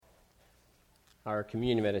Our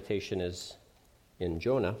communion meditation is in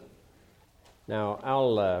Jonah. Now,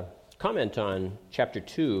 I'll comment on chapter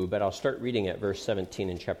 2, but I'll start reading at verse 17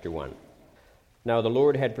 in chapter 1. Now the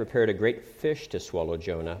Lord had prepared a great fish to swallow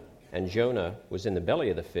Jonah, and Jonah was in the belly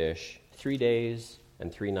of the fish 3 days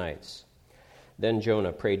and 3 nights. Then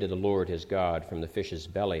Jonah prayed to the Lord his God from the fish's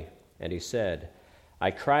belly, and he said, I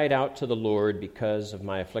cried out to the Lord because of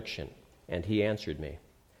my affliction, and he answered me.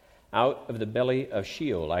 Out of the belly of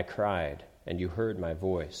Sheol I cried, and you heard my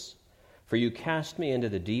voice. For you cast me into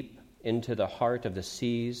the deep, into the heart of the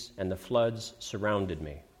seas, and the floods surrounded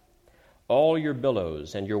me. All your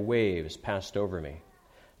billows and your waves passed over me.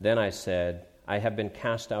 Then I said, I have been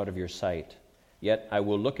cast out of your sight, yet I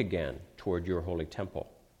will look again toward your holy temple.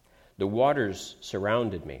 The waters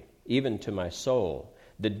surrounded me, even to my soul.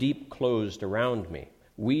 The deep closed around me.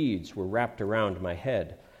 Weeds were wrapped around my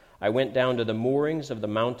head. I went down to the moorings of the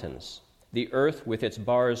mountains. The earth with its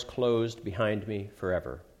bars closed behind me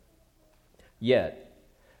forever. Yet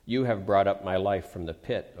you have brought up my life from the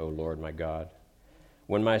pit, O Lord my God.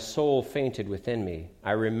 When my soul fainted within me,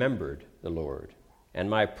 I remembered the Lord, and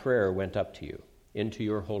my prayer went up to you, into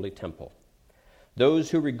your holy temple. Those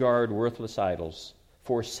who regard worthless idols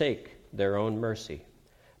forsake their own mercy,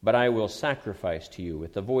 but I will sacrifice to you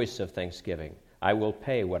with the voice of thanksgiving. I will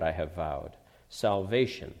pay what I have vowed.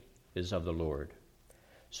 Salvation is of the Lord.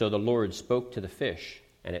 So the Lord spoke to the fish,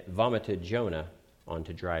 and it vomited Jonah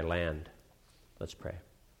onto dry land. Let's pray.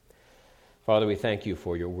 Father, we thank you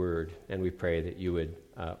for your word, and we pray that you would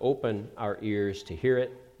open our ears to hear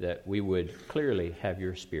it, that we would clearly have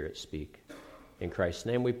your Spirit speak. In Christ's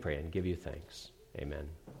name we pray and give you thanks. Amen.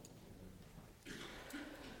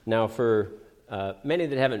 Now, for many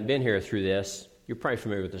that haven't been here through this, you're probably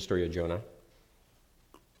familiar with the story of Jonah.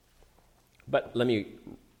 But let me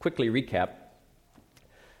quickly recap.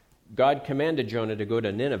 God commanded Jonah to go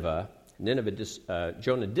to Nineveh.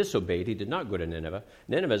 Jonah disobeyed. He did not go to Nineveh.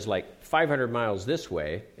 Nineveh is like 500 miles this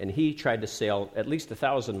way, and he tried to sail at least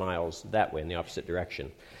 1,000 miles that way in the opposite direction.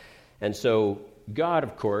 And so God,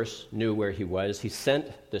 of course, knew where he was. He sent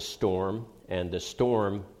the storm, and the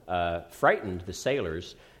storm frightened the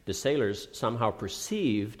sailors. The sailors somehow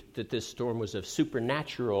perceived that this storm was of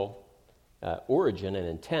supernatural origin and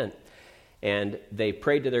intent. And they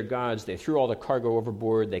prayed to their gods. They threw all the cargo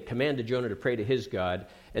overboard. They commanded Jonah to pray to his God.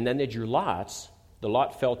 And then they drew lots. The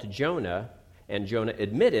lot fell to Jonah, and Jonah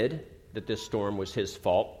admitted that this storm was his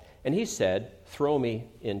fault. And he said, throw me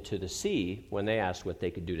into the sea, when they asked what they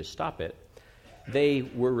could do to stop it. They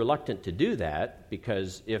were reluctant to do that,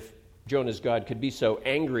 because if Jonah's God could be so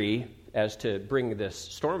angry as to bring this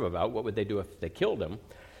storm about, what would they do if they killed him?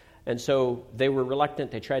 And so they were reluctant.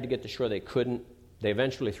 They tried to get to shore. They couldn't. They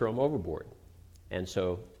eventually throw him overboard. And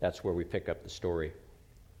so that's where we pick up the story.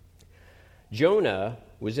 Jonah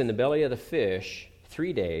was in the belly of the fish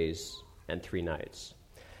 3 days and 3 nights.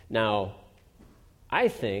 Now, I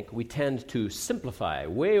think we tend to simplify,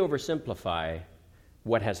 way oversimplify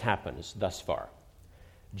what has happened thus far.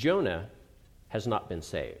 Jonah has not been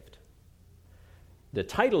saved. The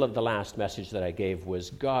title of the last message that I gave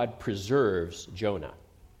was God Preserves Jonah.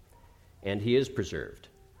 And he is preserved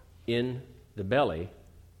in the belly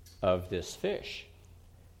of this fish.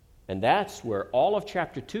 And that's where all of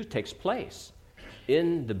chapter 2 takes place,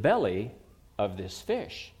 in the belly of this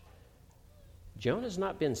fish. Jonah's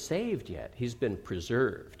not been saved yet. He's been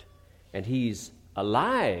preserved. And he's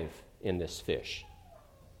alive in this fish,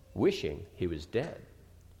 wishing he was dead.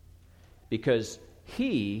 Because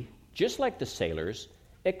he, just like the sailors,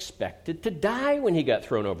 expected to die when he got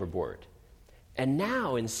thrown overboard. And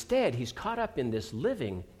now, instead, he's caught up in this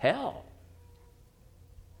living hell.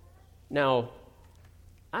 Now,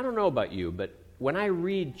 I don't know about you, but when I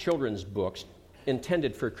read children's books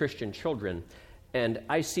intended for Christian children, and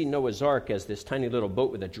I see Noah's Ark as this tiny little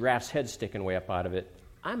boat with a giraffe's head sticking way up out of it,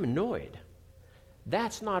 I'm annoyed.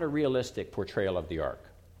 That's not a realistic portrayal of the ark.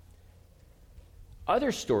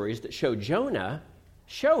 Other stories that show Jonah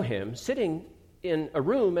show him sitting in a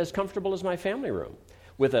room as comfortable as my family room,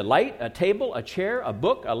 with a light, a table, a chair, a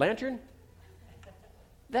book, a lantern.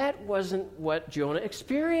 That wasn't what Jonah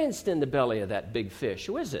experienced in the belly of that big fish,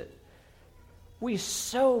 was it? We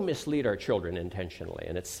so mislead our children intentionally,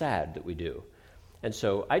 and it's sad that we do. And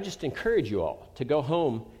so I just encourage you all to go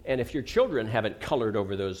home, and if your children haven't colored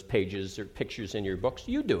over those pages or pictures in your books,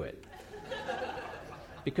 you do it.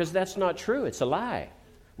 Because that's not true. It's a lie.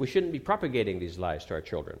 We shouldn't be propagating these lies to our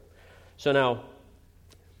children. So now,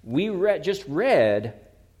 we just read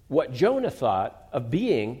what Jonah thought of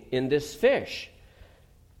being in this fish.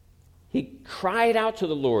 He cried out to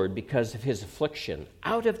the Lord because of his affliction,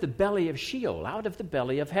 out of the belly of Sheol, out of the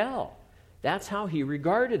belly of hell. That's how he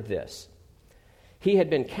regarded this. He had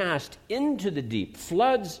been cast into the deep.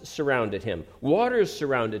 Floods surrounded him. Waters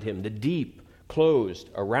surrounded him. The deep closed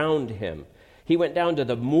around him. He went down to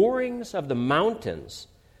the moorings of the mountains.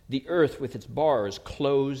 The earth with its bars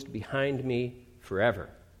closed behind me forever.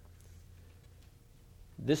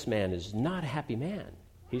 This man is not a happy man.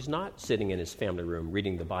 He's not sitting in his family room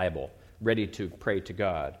reading the Bible, ready to pray to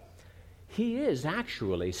God. He is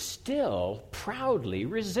actually still proudly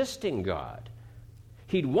resisting God.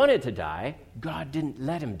 He'd wanted to die. God didn't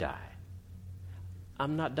let him die.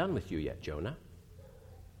 I'm not done with you yet, Jonah.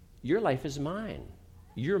 Your life is mine.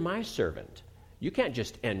 You're my servant. You can't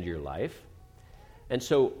just end your life. And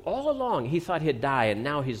so all along he thought he'd die, and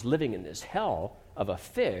now he's living in this hell of a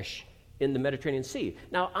fish in the Mediterranean Sea.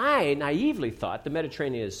 Now, I naively thought the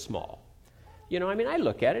Mediterranean is small. I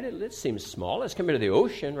look at it, it seems small as compared to the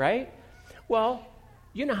ocean, right? Well,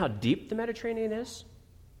 you know how deep the Mediterranean is?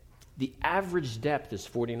 The average depth is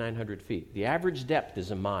 4,900 feet. The average depth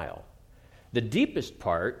is a mile. The deepest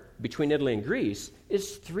part between Italy and Greece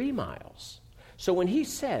is 3 miles. So when he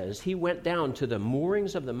says he went down to the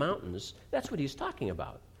moorings of the mountains, that's what he's talking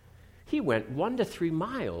about. He went 1 to 3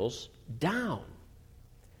 miles down.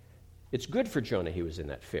 It's good for Jonah he was in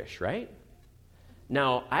that fish, right?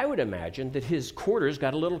 Now, I would imagine that his quarters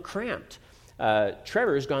got a little cramped.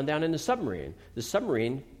 Trevor's gone down in the submarine. The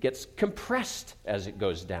submarine gets compressed as it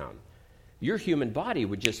goes down. Your human body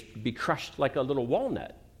would just be crushed like a little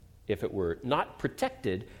walnut if it were not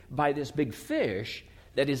protected by this big fish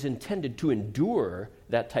that is intended to endure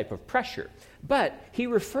that type of pressure. But he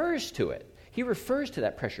refers to it. He refers to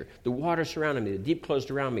that pressure. The water surrounding me, the deep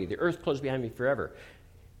closed around me, the earth closed behind me forever.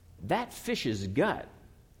 That fish's gut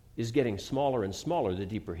is getting smaller and smaller the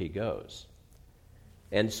deeper he goes.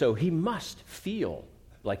 And so he must feel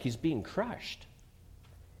like he's being crushed.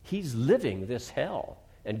 He's living this hell,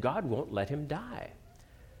 and God won't let him die.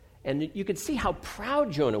 And you can see how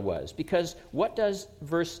proud Jonah was, because what does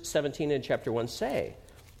verse 17 in chapter 1 say?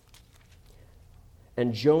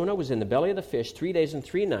 And Jonah was in the belly of the fish 3 days and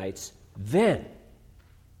 3 nights. Then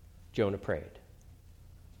Jonah prayed.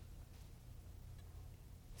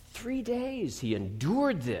 3 days he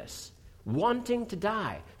endured this, wanting to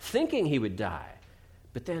die, thinking he would die,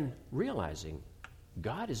 but then realizing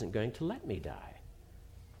God isn't going to let me die.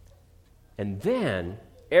 And then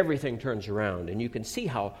everything turns around, and you can see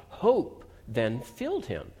how hope then filled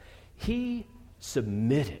him. He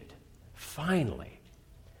submitted, finally.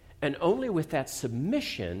 And only with that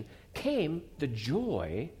submission came the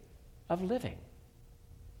joy of living.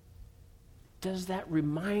 Does that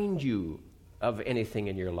remind you of anything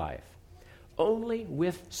in your life? Only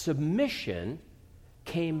with submission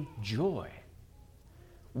came joy.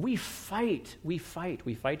 We fight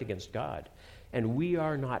against God, and we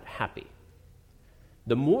are not happy.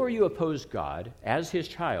 The more you oppose God as his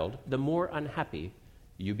child, the more unhappy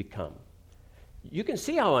you become. You can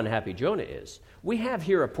see how unhappy Jonah is. We have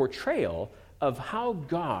here a portrayal of how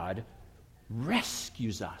God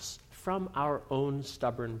rescues us from our own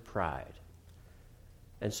stubborn pride.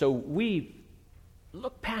 And so we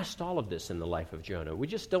look past all of this in the life of Jonah. We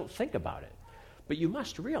just don't think about it. But you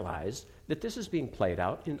must realize that this is being played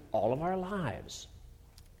out in all of our lives.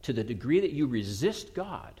 To the degree that you resist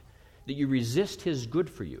God, that you resist his good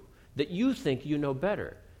for you, that you think you know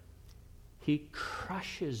better, he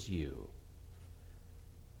crushes you.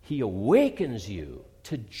 He awakens you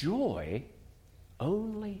to joy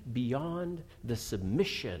only beyond the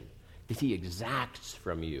submission that he exacts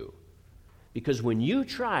from you. Because when you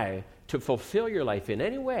try to fulfill your life in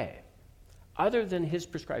any way other than his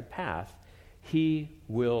prescribed path, he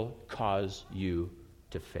will cause you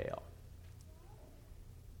to fail.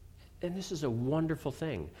 And this is a wonderful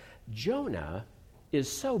thing. Jonah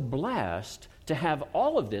is so blessed to have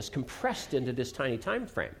all of this compressed into this tiny time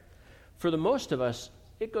frame. For the most of us,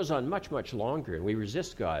 it goes on much, much longer, and we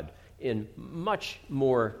resist God in much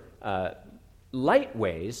more light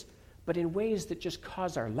ways, but in ways that just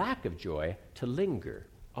cause our lack of joy to linger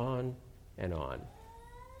on and on.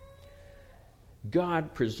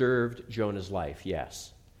 God preserved Jonah's life,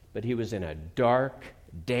 yes, but he was in a dark,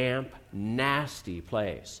 damp, nasty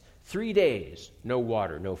place. 3 days, no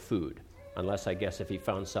water, no food, unless I guess if he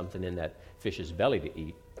found something in that fish's belly to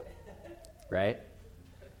eat, right?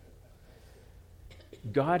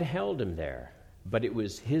 God held him there, but it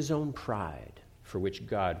was his own pride for which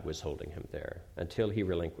God was holding him there until he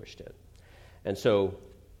relinquished it. And so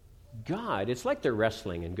God, it's like they're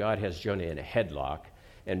wrestling, and God has Jonah in a headlock,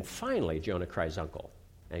 and finally Jonah cries uncle,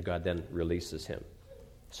 and God then releases him.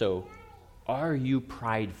 So are you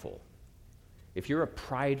prideful? If you're a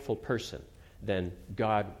prideful person, then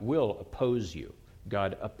God will oppose you.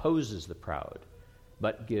 God opposes the proud,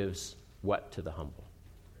 but gives what to the humble?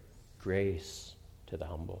 Grace to the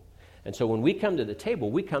humble. And so when we come to the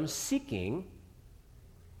table, we come seeking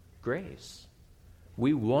grace.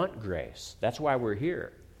 We want grace. That's why we're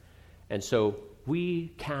here. And so we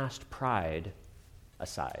cast pride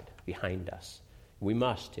aside, behind us. We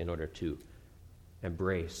must in order to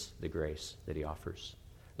embrace the grace that he offers.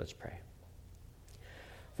 Let's pray.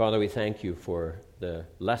 Father, we thank you for the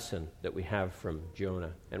lesson that we have from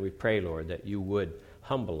Jonah. And we pray, Lord, that you would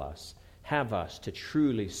humble us, have us to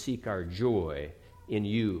truly seek our joy in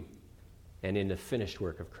you and in the finished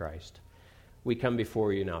work of Christ. We come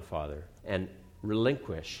before you now, Father, and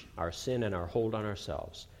relinquish our sin and our hold on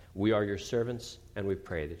ourselves. We are your servants, and we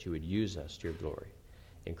pray that you would use us to your glory.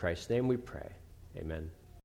 In Christ's name we pray. Amen.